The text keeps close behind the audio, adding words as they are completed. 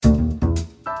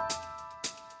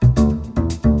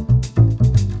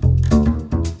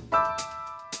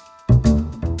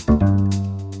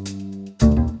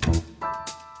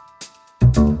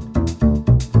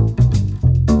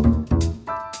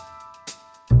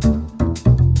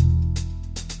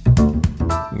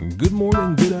Good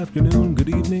morning, good afternoon, good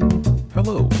evening,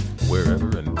 hello,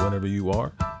 wherever and whenever you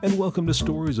are, and welcome to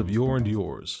Stories of Yore and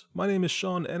Yours. My name is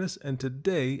Sean Ennis, and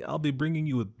today I'll be bringing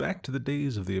you back to the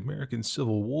days of the American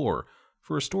Civil War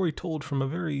for a story told from a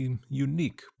very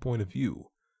unique point of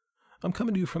view. I'm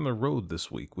coming to you from the road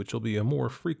this week, which will be a more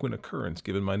frequent occurrence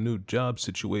given my new job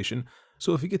situation,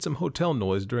 so if you get some hotel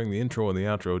noise during the intro and the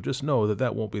outro, just know that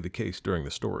that won't be the case during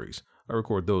the stories. I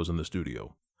record those in the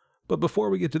studio. But before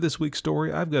we get to this week's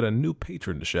story, I've got a new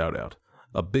patron to shout out.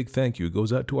 A big thank you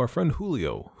goes out to our friend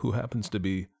Julio, who happens to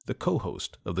be the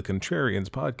co-host of the Contrarians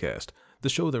podcast, the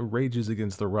show that rages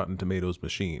against the Rotten Tomatoes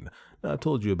machine. Now, I've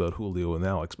told you about Julio and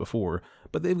Alex before,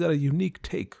 but they've got a unique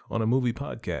take on a movie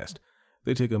podcast.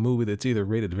 They take a movie that's either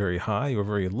rated very high or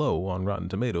very low on Rotten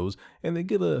Tomatoes, and they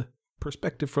give a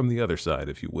perspective from the other side,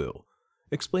 if you will,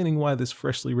 explaining why this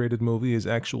freshly rated movie is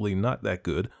actually not that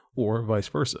good, or vice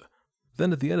versa.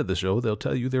 Then at the end of the show, they'll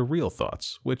tell you their real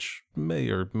thoughts, which may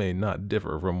or may not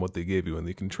differ from what they gave you in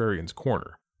the Contrarians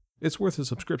Corner. It's worth a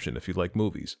subscription if you like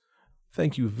movies.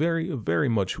 Thank you very, very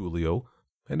much, Julio,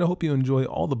 and I hope you enjoy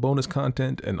all the bonus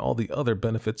content and all the other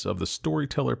benefits of the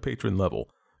Storyteller patron level.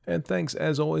 And thanks,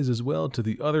 as always, as well to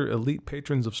the other elite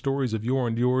patrons of Stories of Yore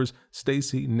and Yours,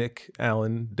 Stacy, Nick,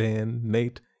 Alan, Dan,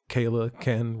 Nate, Kayla,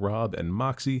 Ken, Rob, and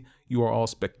Moxie. You are all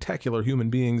spectacular human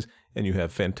beings, and you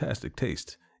have fantastic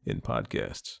taste in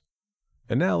podcasts.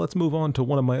 And now let's move on to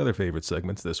one of my other favorite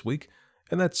segments this week,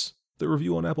 and that's the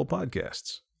review on Apple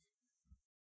Podcasts.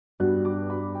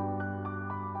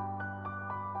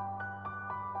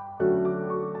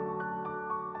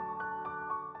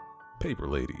 Paper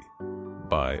Lady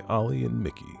by Ollie and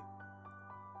Mickey.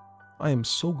 I am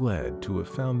so glad to have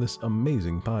found this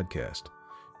amazing podcast.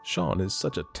 Sean is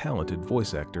such a talented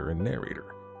voice actor and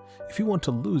narrator. If you want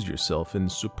to lose yourself in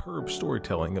superb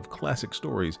storytelling of classic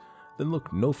stories, then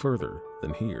look no further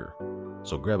than here.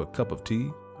 So grab a cup of tea,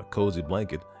 a cozy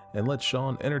blanket, and let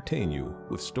Sean entertain you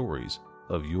with stories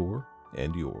of yore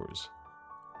and yours.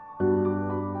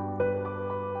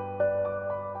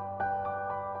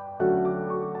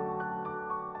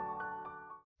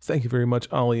 Thank you very much,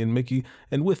 Ollie and Mickey,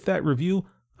 and with that review,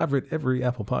 I've read every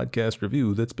Apple Podcast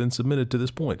review that's been submitted to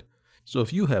this point. So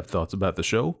if you have thoughts about the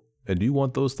show, and you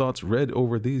want those thoughts read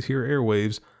over these here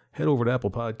airwaves, head over to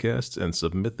Apple Podcasts and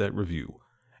submit that review.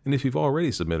 And if you've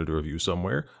already submitted a review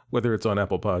somewhere, whether it's on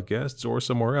Apple Podcasts or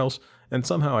somewhere else, and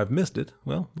somehow I've missed it,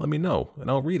 well, let me know, and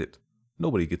I'll read it.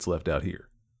 Nobody gets left out here.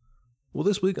 Well,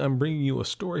 this week I'm bringing you a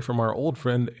story from our old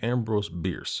friend Ambrose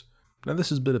Bierce. Now,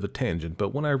 this is a bit of a tangent,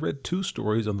 but when I read 2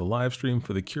 stories on the live stream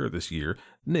for The Cure this year,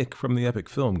 Nick from the Epic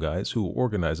Film Guys, who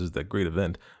organizes that great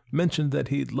event, mentioned that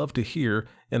he'd love to hear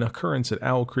an occurrence at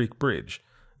Owl Creek Bridge.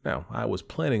 Now, I was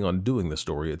planning on doing the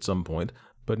story at some point,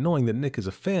 but knowing that Nick is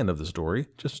a fan of the story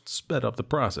just sped up the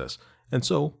process, and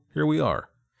so here we are.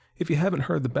 If you haven't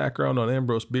heard the background on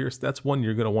Ambrose Bierce, that's one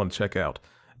you're going to want to check out.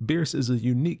 Bierce is a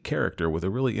unique character with a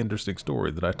really interesting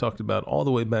story that I talked about all the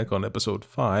way back on episode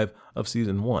 5 of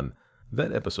season 1.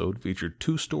 That episode featured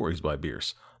 2 stories by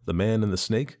Bierce, The Man and the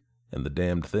Snake and The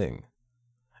Damned Thing.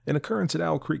 An occurrence at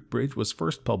Owl Creek Bridge was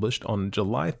first published on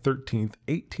July 13,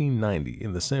 1890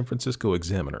 in the San Francisco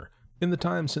Examiner. In the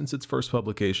time since its first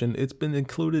publication, it's been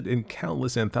included in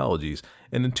countless anthologies,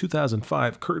 and in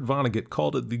 2005, Kurt Vonnegut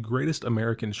called it the greatest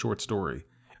American short story.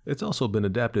 It's also been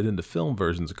adapted into film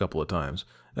versions a couple of times,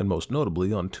 and most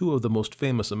notably on 2 of the most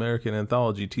famous American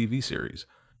anthology TV series.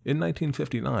 In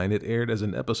 1959, it aired as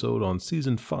an episode on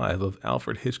Season 5 of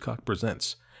Alfred Hitchcock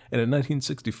Presents, and in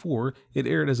 1964, it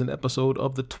aired as an episode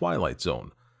of The Twilight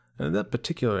Zone. And that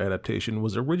particular adaptation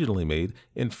was originally made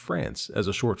in France as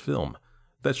a short film.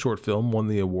 That short film won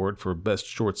the award for Best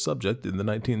Short Subject in the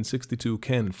 1962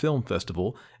 Cannes Film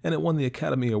Festival, and it won the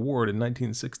Academy Award in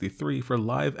 1963 for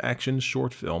Live Action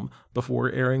Short Film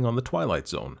before airing on The Twilight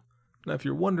Zone. Now, if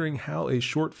you're wondering how a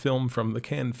short film from the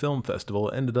Cannes Film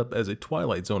Festival ended up as a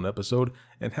Twilight Zone episode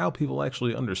and how people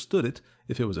actually understood it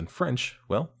if it was in French,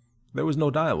 well, there was no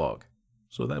dialogue,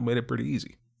 so that made it pretty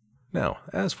easy. Now,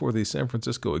 as for the San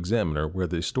Francisco Examiner, where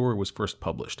the story was first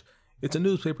published, it's a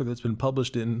newspaper that's been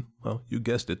published in, well, you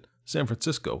guessed it, San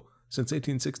Francisco, since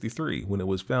 1863, when it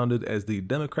was founded as the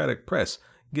Democratic Press,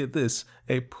 get this,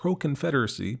 a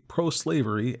pro-Confederacy,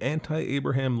 pro-slavery,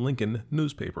 anti-Abraham Lincoln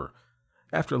newspaper.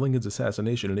 After Lincoln's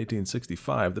assassination in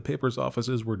 1865, the paper's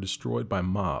offices were destroyed by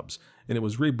mobs, and it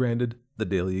was rebranded the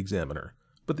Daily Examiner.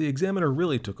 But the Examiner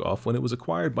really took off when it was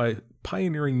acquired by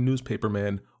pioneering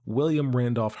newspaperman William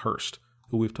Randolph Hearst,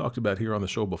 who we've talked about here on the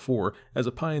show before as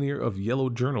a pioneer of yellow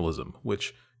journalism,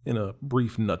 which, in a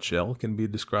brief nutshell, can be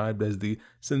described as the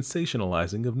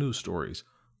sensationalizing of news stories,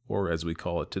 or as we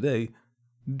call it today,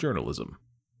 journalism.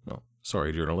 Well,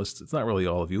 Sorry, journalists, it's not really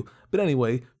all of you. But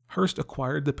anyway, Hearst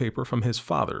acquired the paper from his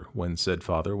father when said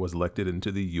father was elected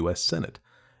into the U.S. Senate,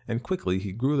 and quickly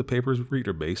he grew the paper's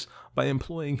reader base by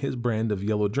employing his brand of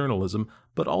yellow journalism,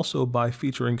 but also by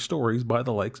featuring stories by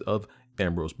the likes of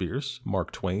Ambrose Bierce,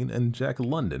 Mark Twain, and Jack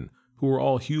London, who were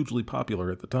all hugely popular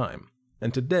at the time.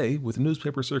 And today, with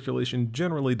newspaper circulation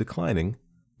generally declining,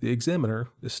 the Examiner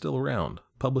is still around,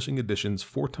 publishing editions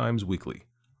 4 times weekly.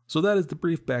 So that is the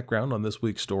brief background on this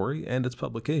week's story and its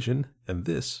publication, and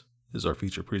this is our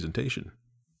feature presentation.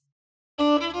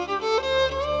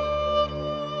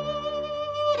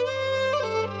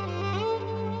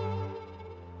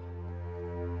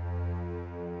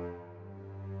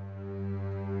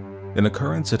 An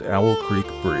Occurrence at Owl Creek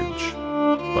Bridge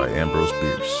by Ambrose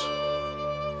Bierce.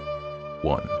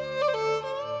 1.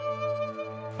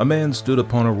 A man stood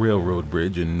upon a railroad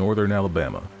bridge in northern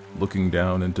Alabama, looking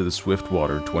down into the swift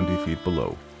water 20 feet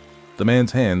below. The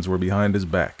man's hands were behind his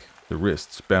back, the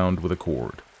wrists bound with a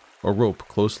cord. A rope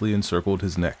closely encircled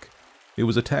his neck. It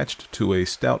was attached to a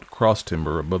stout cross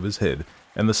timber above his head,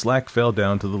 and the slack fell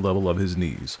down to the level of his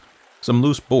knees. Some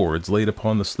loose boards laid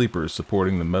upon the sleepers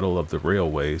supporting the metal of the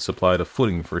railway supplied a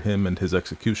footing for him and his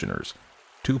executioners,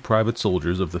 2 private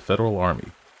soldiers of the Federal Army,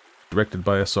 directed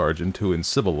by a sergeant who in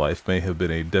civil life may have been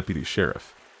a deputy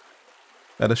sheriff.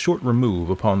 At a short remove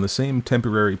upon the same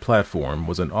temporary platform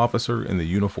was an officer in the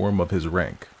uniform of his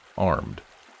rank, armed.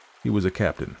 He was a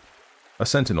captain. A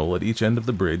sentinel at each end of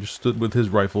the bridge stood with his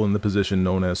rifle in the position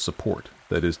known as support,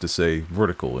 that is to say,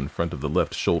 vertical in front of the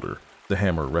left shoulder, the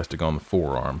hammer resting on the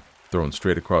forearm, thrown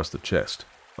straight across the chest,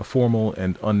 a formal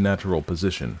and unnatural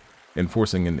position,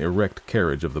 enforcing an erect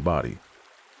carriage of the body.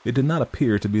 It did not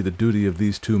appear to be the duty of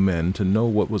these 2 men to know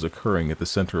what was occurring at the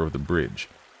center of the bridge.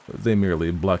 They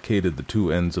merely blockaded the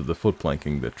 2 ends of the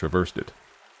footplanking that traversed it.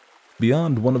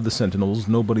 Beyond one of the sentinels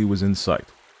nobody was in sight.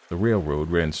 The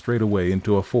railroad ran straight away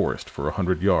into a forest for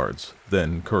 100 yards,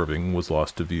 then, curving, was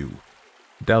lost to view.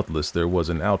 Doubtless there was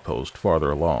an outpost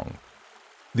farther along.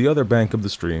 The other bank of the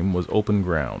stream was open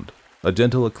ground, a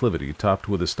gentle acclivity topped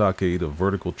with a stockade of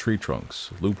vertical tree trunks,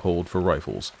 loopholed for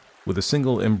rifles, with a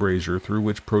single embrasure through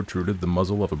which protruded the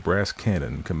muzzle of a brass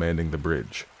cannon commanding the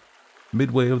bridge.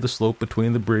 Midway of the slope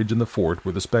between the bridge and the fort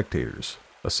were the spectators,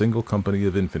 a single company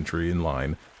of infantry in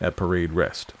line at parade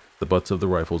rest, the butts of the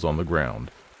rifles on the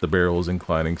ground, the barrels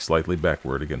inclining slightly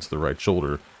backward against the right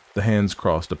shoulder, the hands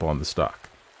crossed upon the stock.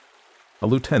 A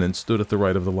lieutenant stood at the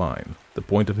right of the line, the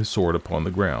point of his sword upon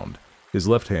the ground, his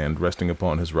left hand resting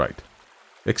upon his right.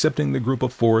 Excepting the group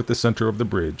of 4 at the center of the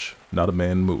bridge, not a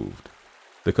man moved.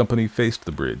 The company faced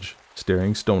the bridge,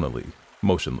 staring stonily,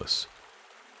 motionless.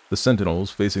 The sentinels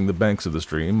facing the banks of the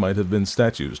stream might have been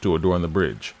statues to adorn the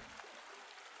bridge.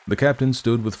 The captain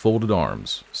stood with folded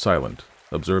arms, silent,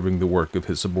 observing the work of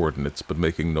his subordinates but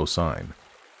making no sign.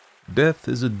 Death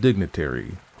is a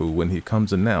dignitary who, when he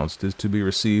comes announced, is to be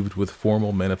received with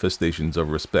formal manifestations of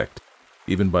respect,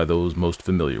 even by those most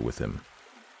familiar with him.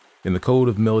 In the code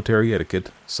of military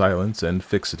etiquette, silence and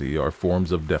fixity are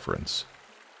forms of deference.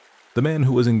 The man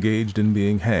who was engaged in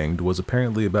being hanged was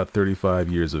apparently about 35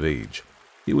 years of age.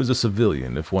 He was a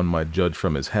civilian, if one might judge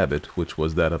from his habit, which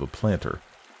was that of a planter.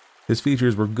 His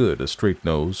features were good, a straight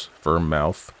nose, firm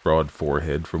mouth, broad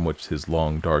forehead from which his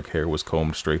long dark hair was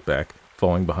combed straight back,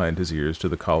 falling behind his ears to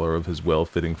the collar of his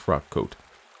well-fitting frock coat.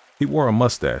 He wore a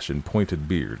mustache and pointed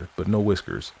beard, but no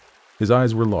whiskers. His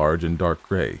eyes were large and dark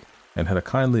gray, and had a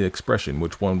kindly expression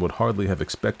which one would hardly have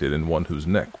expected in one whose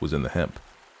neck was in the hemp.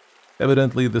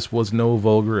 Evidently this was no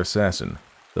vulgar assassin.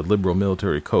 The liberal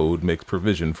military code makes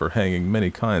provision for hanging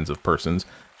many kinds of persons,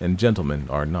 and gentlemen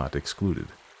are not excluded.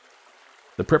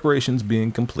 The preparations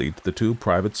being complete, the 2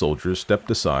 private soldiers stepped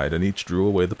aside and each drew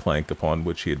away the plank upon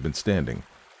which he had been standing.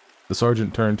 The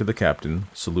sergeant turned to the captain,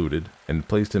 saluted, and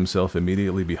placed himself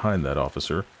immediately behind that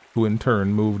officer, who in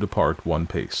turn moved apart 1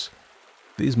 pace.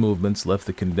 These movements left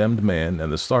the condemned man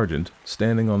and the sergeant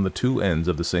standing on the 2 ends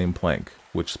of the same plank,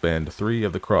 which spanned 3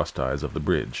 of the cross ties of the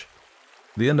bridge.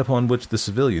 The end upon which the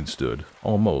civilian stood,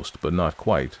 almost, but not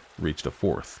quite, reached a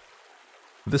 4th.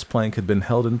 This plank had been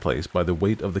held in place by the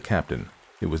weight of the captain.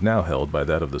 It was now held by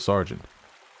that of the sergeant.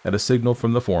 At a signal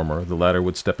from the former, the latter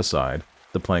would step aside,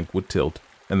 the plank would tilt,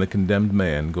 and the condemned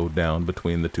man go down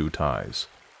between the 2 ties.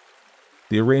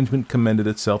 The arrangement commended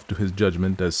itself to his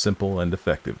judgment as simple and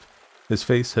effective. His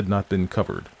face had not been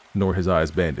covered, nor his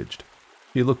eyes bandaged.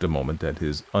 He looked a moment at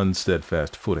his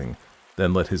unsteadfast footing,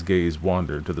 then let his gaze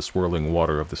wander to the swirling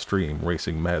water of the stream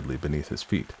racing madly beneath his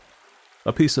feet.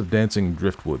 A piece of dancing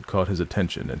driftwood caught his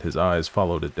attention, and his eyes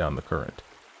followed it down the current.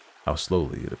 How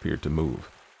slowly it appeared to move.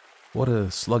 What a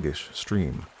sluggish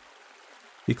stream.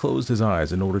 He closed his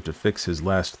eyes in order to fix his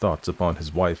last thoughts upon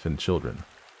his wife and children.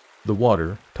 The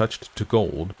water, touched to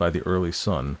gold by the early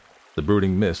sun, the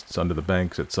brooding mists under the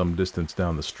banks at some distance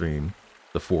down the stream,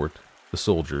 the fort, the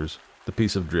soldiers, the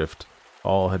piece of drift,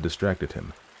 all had distracted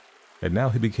him, and now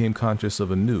he became conscious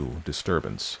of a new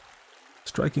disturbance.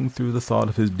 Striking through the thought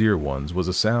of his dear ones was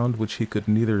a sound which he could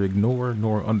neither ignore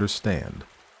nor understand,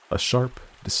 a sharp,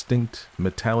 distinct,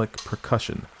 metallic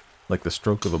percussion, like the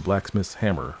stroke of a blacksmith's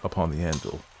hammer upon the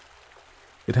anvil.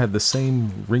 It had the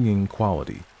same ringing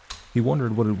quality. He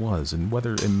wondered what it was, and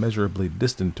whether immeasurably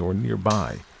distant or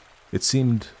nearby. It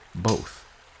seemed both.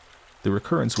 The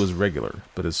recurrence was regular,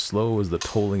 but as slow as the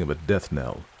tolling of a death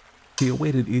knell. He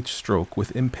awaited each stroke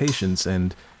with impatience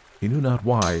and, he knew not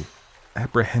why,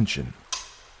 apprehension.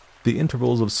 The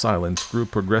intervals of silence grew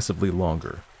progressively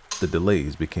longer. The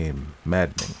delays became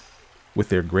maddening. With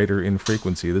their greater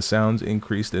infrequency, the sounds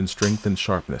increased in strength and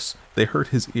sharpness. They hurt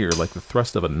his ear like the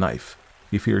thrust of a knife.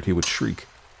 He feared he would shriek.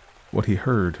 What he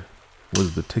heard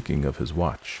was the ticking of his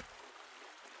watch.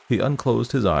 He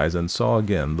unclosed his eyes and saw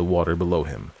again the water below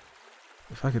him.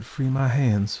 If I could free my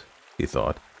hands, he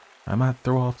thought, I might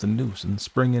throw off the noose and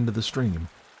spring into the stream.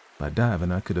 By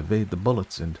diving, I could evade the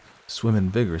bullets and, swimming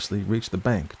vigorously, reach the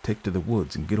bank, take to the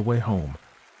woods, and get away home.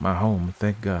 My home,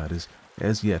 thank God, is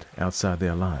as yet outside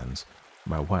their lines.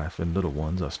 My wife and little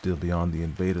ones are still beyond the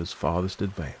invaders' farthest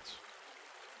advance.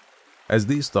 As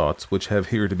these thoughts, which have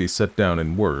here to be set down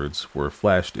in words, were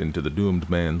flashed into the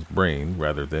doomed man's brain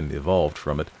rather than evolved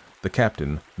from it, the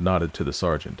captain nodded to the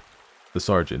sergeant. The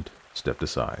sergeant stepped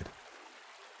aside.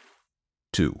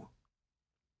 2.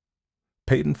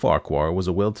 Peyton Farquhar was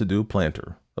a well-to-do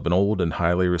planter of an old and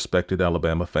highly respected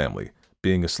Alabama family.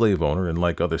 Being a slave owner and,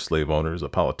 like other slave owners, a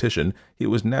politician, he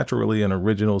was naturally an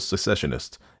original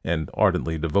secessionist and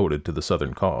ardently devoted to the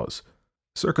Southern cause.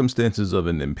 Circumstances of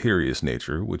an imperious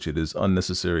nature, which it is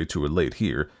unnecessary to relate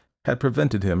here, had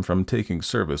prevented him from taking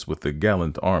service with the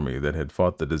gallant army that had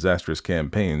fought the disastrous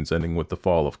campaigns ending with the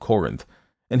fall of Corinth,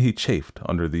 and he chafed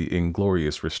under the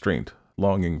inglorious restraint,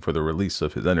 longing for the release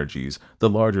of his energies, the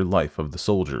larger life of the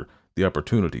soldier, the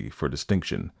opportunity for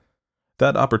distinction.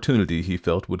 That opportunity, he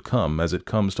felt, would come as it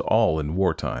comes to all in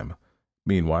wartime.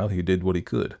 Meanwhile, he did what he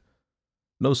could.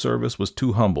 No service was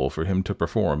too humble for him to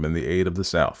perform in the aid of the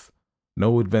South.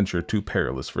 No adventure too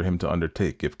perilous for him to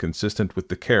undertake if consistent with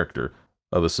the character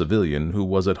of a civilian who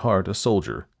was at heart a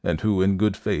soldier, and who, in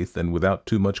good faith and without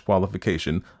too much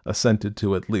qualification, assented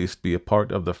to at least be a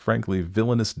part of the frankly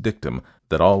villainous dictum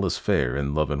that all is fair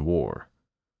in love and war.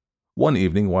 One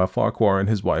evening, while Farquhar and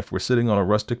his wife were sitting on a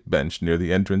rustic bench near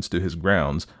the entrance to his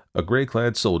grounds, a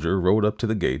gray-clad soldier rode up to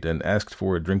the gate and asked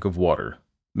for a drink of water.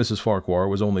 Mrs. Farquhar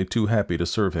was only too happy to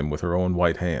serve him with her own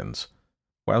white hands.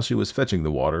 While she was fetching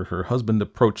the water, her husband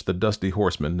approached the dusty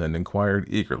horseman and inquired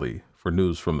eagerly for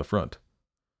news from the front.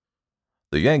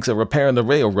 "The Yanks are repairing the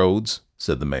railroads,"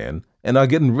 said the man, "and are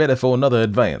getting ready for another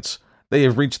advance. They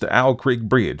have reached the Owl Creek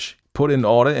Bridge, put in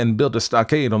order, and built a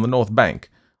stockade on the north bank.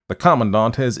 The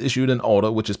commandant has issued an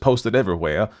order, which is posted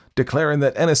everywhere, declaring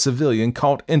that any civilian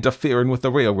caught interfering with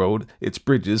the railroad, its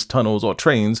bridges, tunnels, or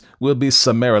trains will be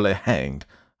summarily hanged.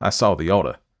 I saw the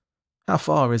order." "How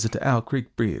far is it to Owl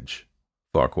Creek Bridge?"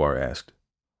 Farquhar asked.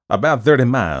 "About 30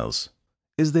 miles.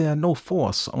 "Is there no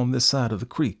force on this side of the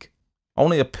creek?"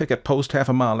 "Only a picket post half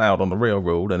a mile out on the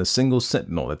railroad and a single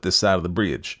sentinel at this side of the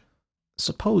bridge."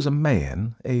 "Suppose a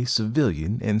man, a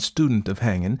civilian and student of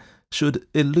hanging, should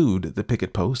elude the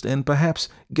picket post and perhaps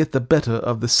get the better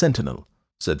of the sentinel,"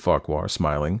 said Farquhar,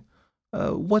 smiling.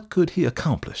 "What could he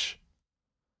accomplish?"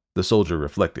 The soldier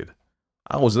reflected.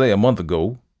 "I was there a month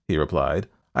ago," he replied.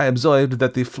 "I observed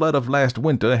that the flood of last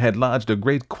winter had lodged a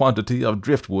great quantity of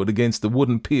driftwood against the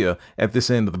wooden pier at this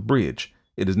end of the bridge.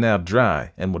 It is now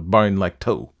dry and would burn like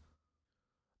tow."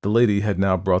 The lady had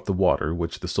now brought the water,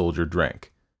 which the soldier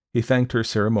drank. He thanked her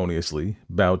ceremoniously,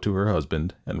 bowed to her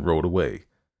husband, and rode away.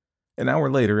 An hour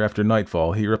later, after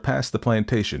nightfall, he repassed the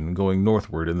plantation, going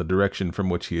northward in the direction from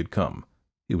which he had come.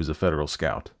 He was a Federal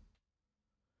scout.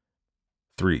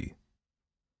 3.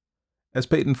 As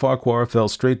Peyton Farquhar fell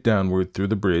straight downward through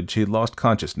the bridge, he lost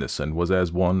consciousness and was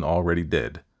as one already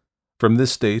dead. From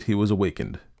this state he was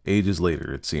awakened, ages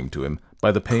later, it seemed to him,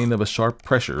 by the pain of a sharp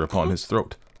pressure upon his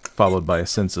throat, followed by a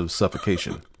sense of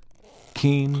suffocation.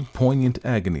 Keen, poignant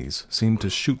agonies seemed to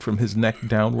shoot from his neck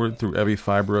downward through every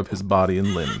fiber of his body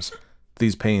and limbs.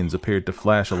 These pains appeared to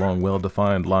flash along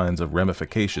well-defined lines of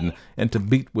ramification and to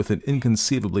beat with an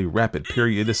inconceivably rapid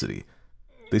periodicity.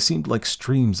 They seemed like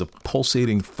streams of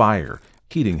pulsating fire,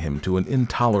 heating him to an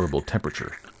intolerable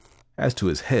temperature. As to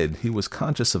his head, he was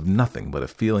conscious of nothing but a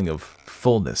feeling of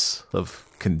fullness, of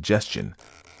congestion.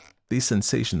 These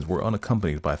sensations were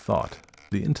unaccompanied by thought.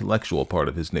 The intellectual part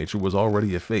of his nature was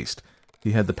already effaced.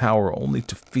 He had the power only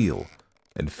to feel,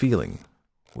 and feeling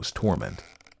was torment.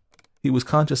 He was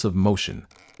conscious of motion,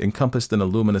 encompassed in a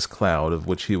luminous cloud of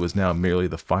which he was now merely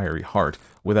the fiery heart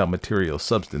without material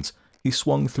substance. He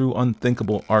swung through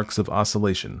unthinkable arcs of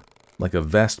oscillation, like a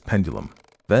vast pendulum.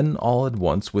 Then, all at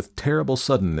once, with terrible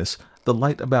suddenness, the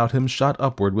light about him shot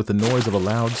upward with the noise of a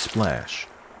loud splash.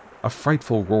 A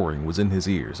frightful roaring was in his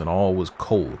ears, and all was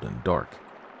cold and dark.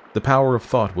 The power of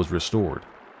thought was restored.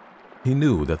 He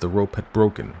knew that the rope had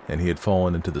broken, and he had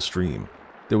fallen into the stream.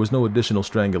 There was no additional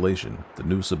strangulation. The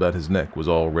noose about his neck was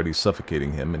already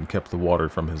suffocating him and kept the water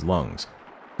from his lungs.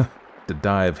 To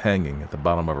dive hanging at the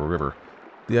bottom of a river.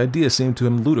 The idea seemed to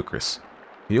him ludicrous.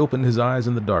 He opened his eyes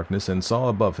in the darkness and saw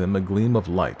above him a gleam of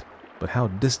light, but how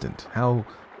distant, how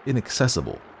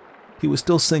inaccessible. He was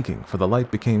still sinking, for the light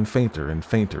became fainter and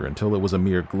fainter until it was a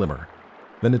mere glimmer.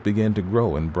 Then it began to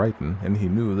grow and brighten, and he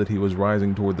knew that he was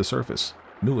rising toward the surface.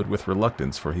 Knew it with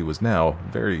reluctance, for he was now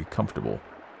very comfortable.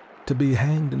 To be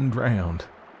hanged and drowned,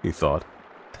 he thought.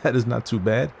 That is not too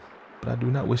bad, but I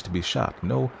do not wish to be shot.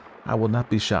 No, I will not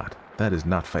be shot. That is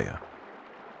not fair.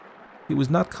 He was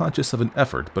not conscious of an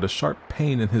effort, but a sharp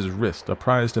pain in his wrist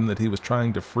apprised him that he was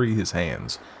trying to free his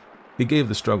hands. He gave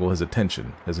the struggle his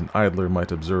attention, as an idler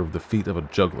might observe the feat of a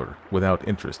juggler, without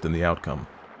interest in the outcome.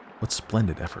 What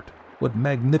splendid effort! What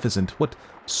magnificent, what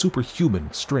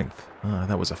superhuman strength!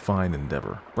 That was a fine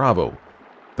endeavor. Bravo!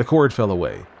 The cord fell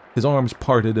away. His arms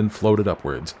parted and floated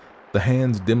upwards, the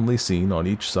hands dimly seen on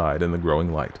each side in the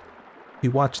growing light. He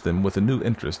watched them with a new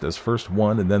interest as first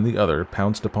one and then the other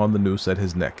pounced upon the noose at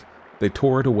his neck. They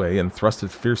tore it away and thrust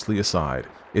it fiercely aside,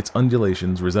 its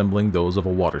undulations resembling those of a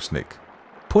water snake.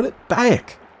 "Put it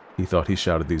back!" He thought he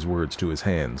shouted these words to his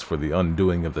hands, for the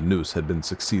undoing of the noose had been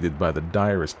succeeded by the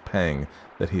direst pang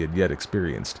that he had yet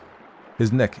experienced.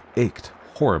 His neck ached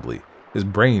horribly. His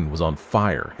brain was on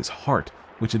fire. His heart,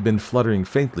 which had been fluttering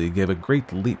faintly, gave a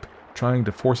great leap, trying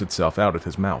to force itself out at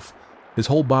his mouth. His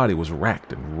whole body was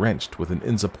racked and wrenched with an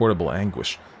insupportable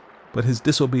anguish. But his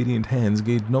disobedient hands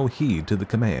gave no heed to the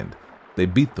command. They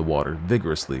beat the water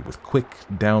vigorously with quick,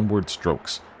 downward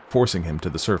strokes, forcing him to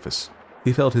the surface.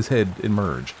 He felt his head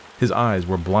emerge. His eyes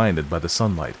were blinded by the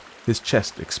sunlight. His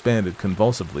chest expanded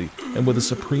convulsively, and with a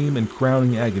supreme and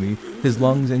crowning agony, his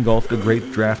lungs engulfed a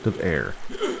great draught of air,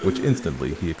 which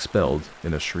instantly he expelled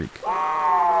in a shriek.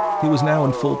 He was now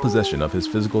in full possession of his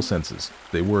physical senses.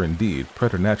 They were indeed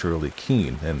preternaturally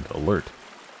keen and alert.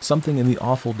 Something in the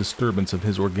awful disturbance of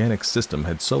his organic system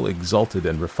had so exalted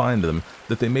and refined them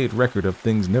that they made record of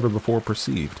things never before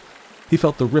perceived. He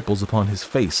felt the ripples upon his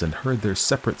face and heard their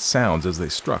separate sounds as they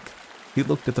struck. He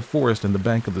looked at the forest and the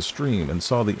bank of the stream and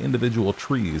saw the individual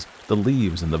trees, the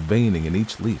leaves and the veining in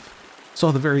each leaf.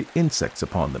 Saw the very insects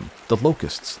upon them, the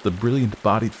locusts, the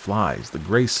brilliant-bodied flies, the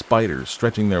gray spiders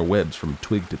stretching their webs from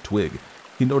twig to twig.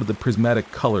 He noted the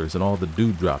prismatic colors in all the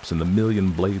dewdrops and the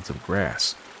million blades of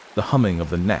grass, the humming of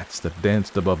the gnats that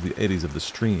danced above the eddies of the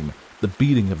stream, the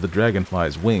beating of the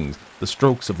dragonfly's wings, the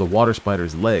strokes of the water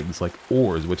spider's legs like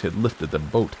oars which had lifted the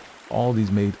boat. All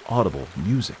these made audible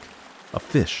music. A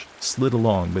fish slid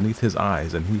along beneath his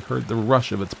eyes, and he heard the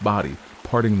rush of its body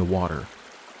parting the water.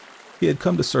 He had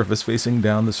come to surface facing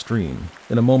down the stream.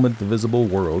 In a moment the visible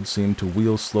world seemed to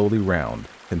wheel slowly round,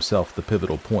 himself the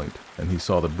pivotal point, and he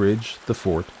saw the bridge, the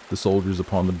fort, the soldiers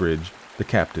upon the bridge, the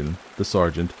captain, the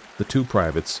sergeant, the two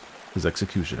privates, his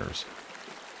executioners.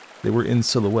 They were in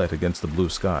silhouette against the blue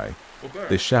sky.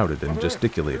 They shouted and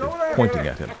gesticulated, pointing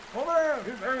at him.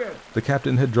 The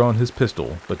captain had drawn his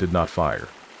pistol, but did not fire.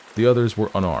 The others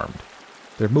were unarmed.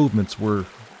 Their movements were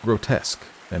grotesque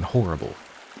and horrible,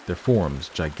 their forms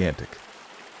gigantic.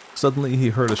 Suddenly he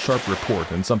heard a sharp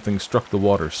report, and something struck the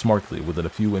water smartly within a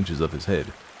few inches of his head,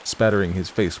 spattering his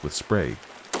face with spray.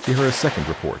 He heard a second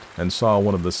report, and saw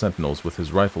one of the sentinels with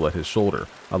his rifle at his shoulder,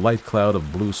 a light cloud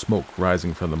of blue smoke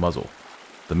rising from the muzzle.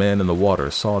 The man in the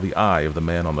water saw the eye of the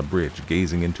man on the bridge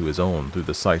gazing into his own through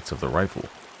the sights of the rifle.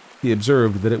 He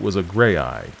observed that it was a gray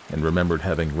eye, and remembered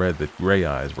having read that gray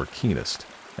eyes were keenest,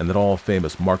 and that all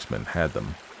famous marksmen had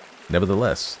them.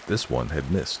 Nevertheless, this one had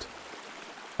missed.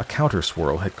 A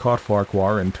counter-swirl had caught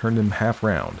Farquhar and turned him half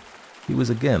round. He was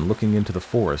again looking into the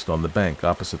forest on the bank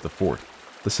opposite the fort.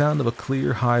 The sound of a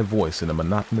clear, high voice in a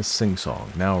monotonous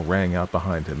sing-song now rang out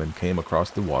behind him and came across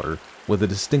the water with a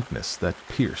distinctness that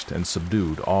pierced and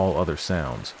subdued all other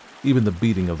sounds, even the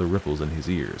beating of the ripples in his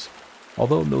ears.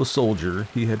 Although no soldier,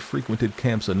 he had frequented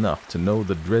camps enough to know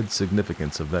the dread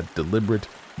significance of that deliberate,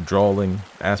 drawling,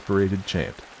 aspirated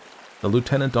chant. The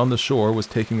lieutenant on the shore was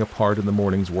taking a part in the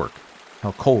morning's work.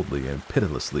 How coldly and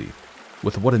pitilessly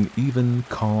With what an even,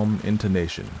 calm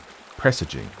intonation,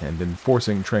 presaging and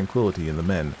enforcing tranquility in the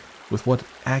men, with what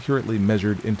accurately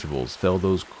measured intervals fell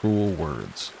those cruel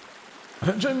words.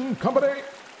 Attention, company!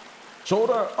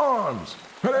 Shoulder arms!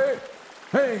 Ready?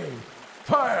 Aim!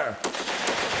 Fire!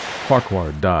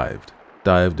 Farquhar dived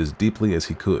as deeply as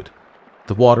he could.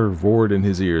 The water roared in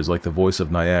his ears like the voice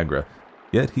of Niagara,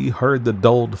 yet he heard the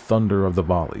dulled thunder of the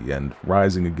volley, and,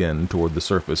 rising again toward the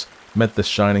surface, met the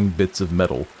shining bits of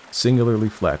metal, singularly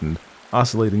flattened,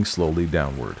 oscillating slowly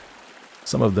downward.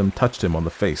 Some of them touched him on the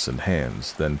face and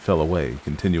hands, then fell away,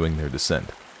 continuing their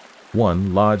descent.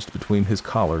 One lodged between his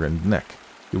collar and neck.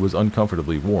 It was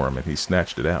uncomfortably warm, and he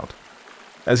snatched it out.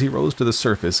 As he rose to the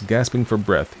surface, gasping for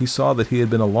breath, he saw that he had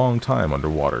been a long time under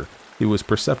water. He was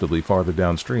perceptibly farther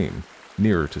downstream,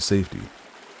 nearer to safety.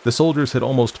 The soldiers had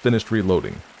almost finished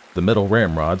reloading. The metal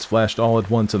ramrods flashed all at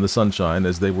once in the sunshine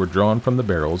as they were drawn from the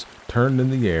barrels, turned in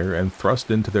the air, and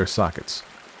thrust into their sockets.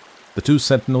 The two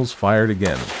sentinels fired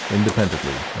again,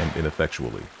 independently and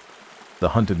ineffectually. The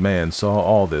hunted man saw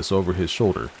all this over his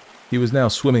shoulder. He was now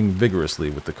swimming vigorously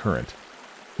with the current.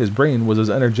 His brain was as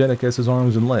energetic as his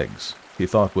arms and legs. He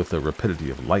thought with the rapidity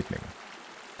of lightning.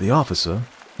 "The officer,"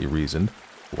 he reasoned,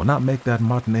 "will not make that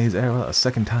Martinez error a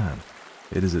second time.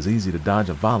 It is as easy to dodge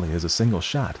a volley as a single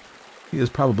shot. He has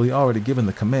probably already given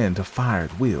the command to fire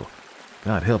at will.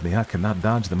 God help me, I cannot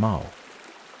dodge them all."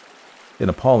 An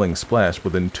appalling splash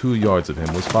within 2 yards of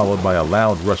him was followed by a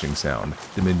loud rushing sound,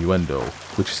 diminuendo,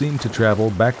 which seemed to travel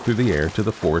back through the air to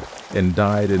the fort and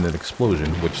died in an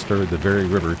explosion which stirred the very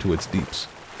river to its deeps.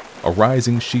 A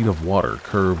rising sheet of water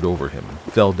curved over him,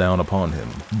 fell down upon him,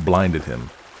 blinded him,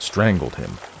 strangled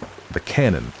him. The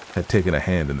cannon had taken a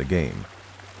hand in the game.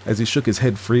 As he shook his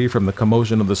head free from the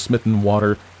commotion of the smitten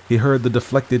water, he heard the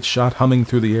deflected shot humming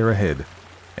through the air ahead,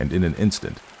 and in an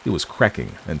instant it was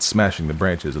cracking and smashing the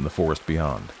branches in the forest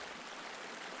beyond.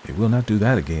 "They will not do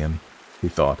that again," he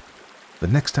thought. "The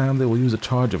next time they will use a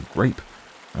charge of grape.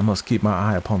 I must keep my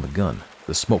eye upon the gun.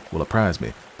 The smoke will apprise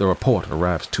me. The report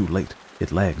arrives too late.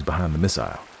 It lags behind the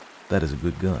missile. That is a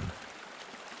good gun."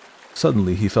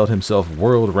 Suddenly he felt himself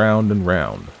whirled round and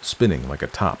round, spinning like a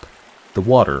top. The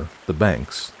water, the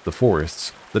banks, the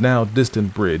forests, the now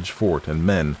distant bridge, fort, and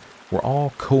men were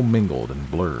all commingled and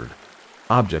blurred.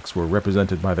 Objects were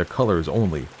represented by their colors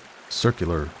only,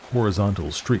 circular,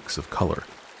 horizontal streaks of color.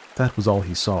 That was all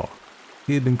he saw.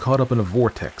 He had been caught up in a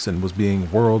vortex and was being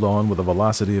whirled on with a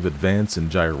velocity of advance and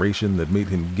gyration that made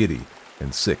him giddy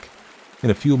and sick. In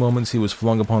a few moments he was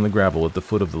flung upon the gravel at the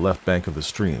foot of the left bank of the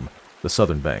stream, the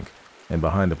southern bank, and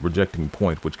behind a projecting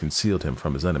point which concealed him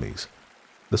from his enemies.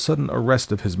 The sudden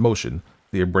arrest of his motion,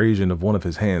 the abrasion of one of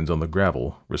his hands on the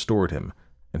gravel, restored him,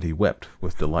 and he wept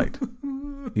with delight.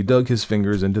 He dug his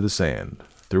fingers into the sand,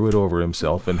 threw it over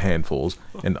himself in handfuls,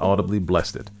 and audibly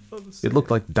blessed it. It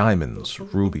looked like diamonds,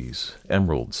 rubies,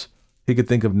 emeralds. He could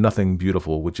think of nothing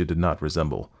beautiful which it did not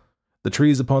resemble. The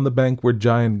trees upon the bank were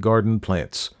giant garden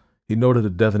plants. He noted a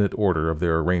definite order of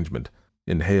their arrangement,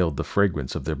 inhaled the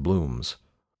fragrance of their blooms.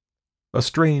 A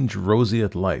strange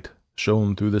roseate light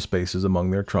shone through the spaces among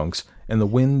their trunks, and the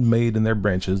wind made in their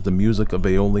branches the music of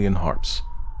aeolian harps.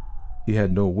 He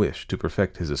had no wish to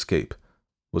perfect his escape,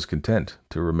 was content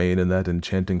to remain in that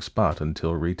enchanting spot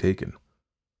until retaken.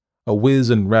 A whiz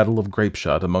and rattle of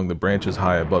grape-shot among the branches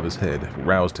high above his head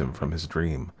roused him from his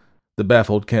dream. The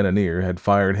baffled cannoneer had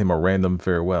fired him a random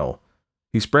farewell.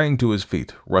 He sprang to his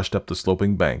feet, rushed up the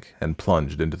sloping bank, and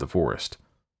plunged into the forest.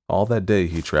 All that day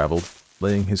he traveled,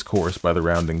 laying his course by the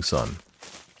rounding sun.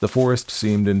 The forest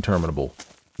seemed interminable.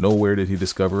 Nowhere did he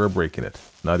discover a break in it,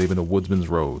 not even a woodsman's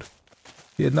road.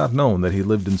 He had not known that he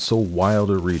lived in so wild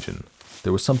a region.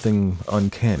 There was something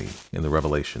uncanny in the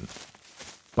revelation.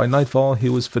 By nightfall he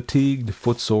was fatigued,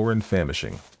 footsore, and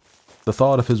famishing. The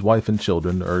thought of his wife and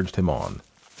children urged him on.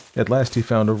 At last he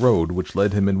found a road which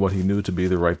led him in what he knew to be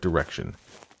the right direction.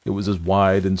 It was as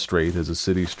wide and straight as a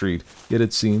city street, yet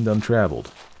it seemed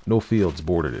untraveled. No fields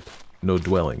bordered it, no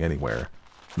dwelling anywhere.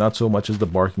 Not so much as the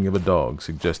barking of a dog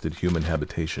suggested human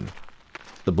habitation.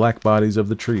 The black bodies of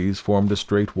the trees formed a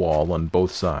straight wall on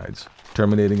both sides,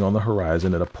 terminating on the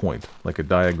horizon at a point, like a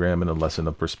diagram in a lesson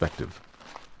of perspective.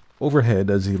 Overhead,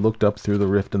 as he looked up through the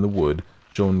rift in the wood,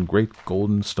 shone great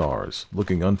golden stars,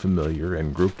 looking unfamiliar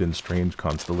and grouped in strange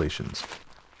constellations.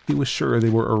 He was sure they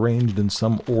were arranged in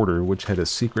some order which had a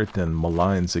secret and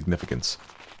malign significance.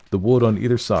 The wood on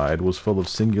either side was full of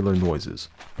singular noises,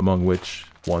 among which,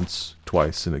 once,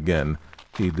 twice, and again,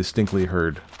 he distinctly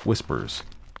heard whispers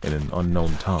in an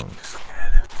unknown tongue.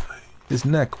 His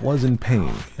neck was in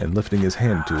pain, and lifting his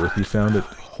hand to it, he found it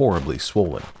horribly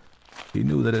swollen. He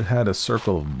knew that it had a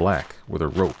circle of black where the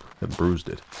rope had bruised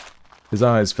it. His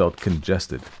eyes felt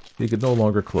congested. He could no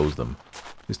longer close them.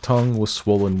 His tongue was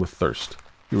swollen with thirst.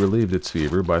 He relieved its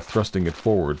fever by thrusting it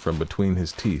forward from between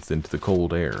his teeth into the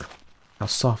cold air. How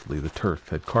softly the turf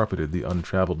had carpeted the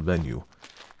untraveled venue.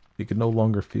 He could no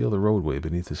longer feel the roadway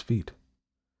beneath his feet.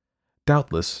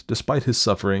 Doubtless, despite his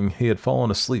suffering, he had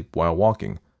fallen asleep while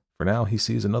walking, for now he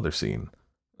sees another scene.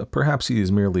 Perhaps he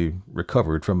is merely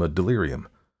recovered from a delirium.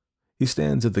 He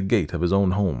stands at the gate of his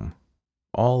own home.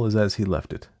 All is as he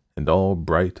left it, and all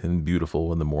bright and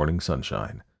beautiful in the morning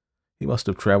sunshine. He must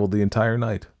have traveled the entire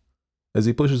night. As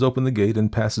he pushes open the gate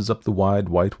and passes up the wide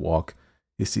white walk,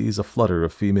 he sees a flutter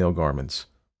of female garments.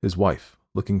 His wife,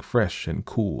 looking fresh and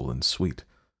cool and sweet,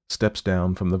 steps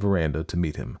down from the veranda to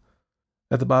meet him.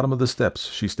 At the bottom of the steps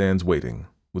she stands waiting,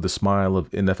 with a smile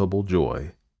of ineffable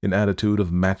joy, an attitude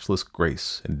of matchless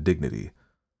grace and dignity.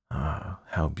 Ah,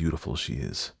 how beautiful she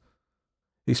is.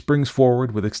 He springs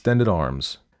forward with extended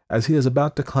arms. As he is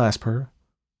about to clasp her,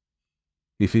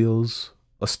 he feels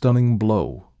a stunning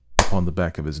blow upon the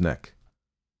back of his neck.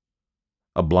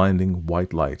 A blinding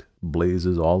white light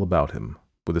blazes all about him,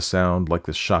 with a sound like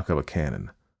the shock of a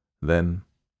cannon. Then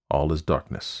all is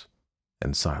darkness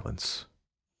and silence.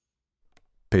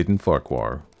 Peyton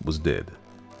Farquhar was dead.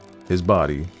 His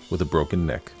body, with a broken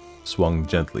neck, swung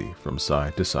gently from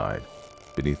side to side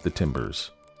beneath the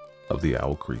timbers of the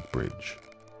Owl Creek Bridge.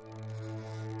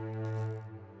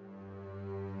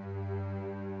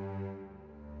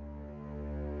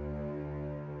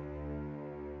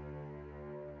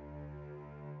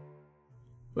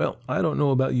 Well, I don't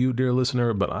know about you, dear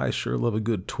listener, but I sure love a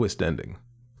good twist ending.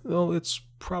 Though it's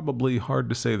probably hard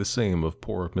to say the same of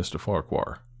poor Mr.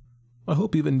 Farquhar. I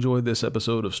hope you've enjoyed this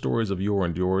episode of Stories of Yore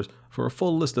and Yours. For a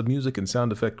full list of music and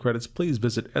sound effect credits, please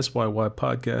visit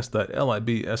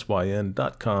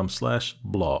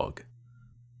syyypodcast.libsyn.com/blog.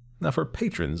 Now, for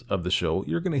patrons of the show,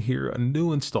 you're going to hear a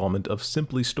new installment of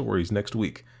Simply Stories next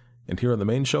week. And here on the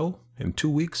main show, in 2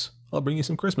 weeks, I'll bring you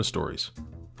some Christmas stories.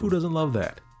 Who doesn't love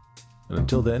that? And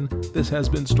until then, this has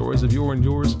been Stories of Yore and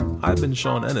Yours. I've been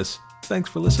Sean Ennis. Thanks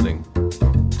for listening.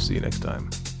 See you next time.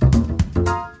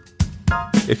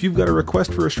 If you've got a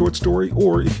request for a short story,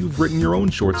 or if you've written your own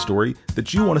short story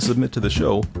that you want to submit to the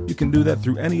show, you can do that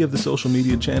through any of the social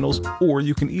media channels, or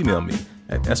you can email me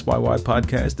at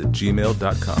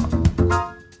syyypodcast@gmail.com.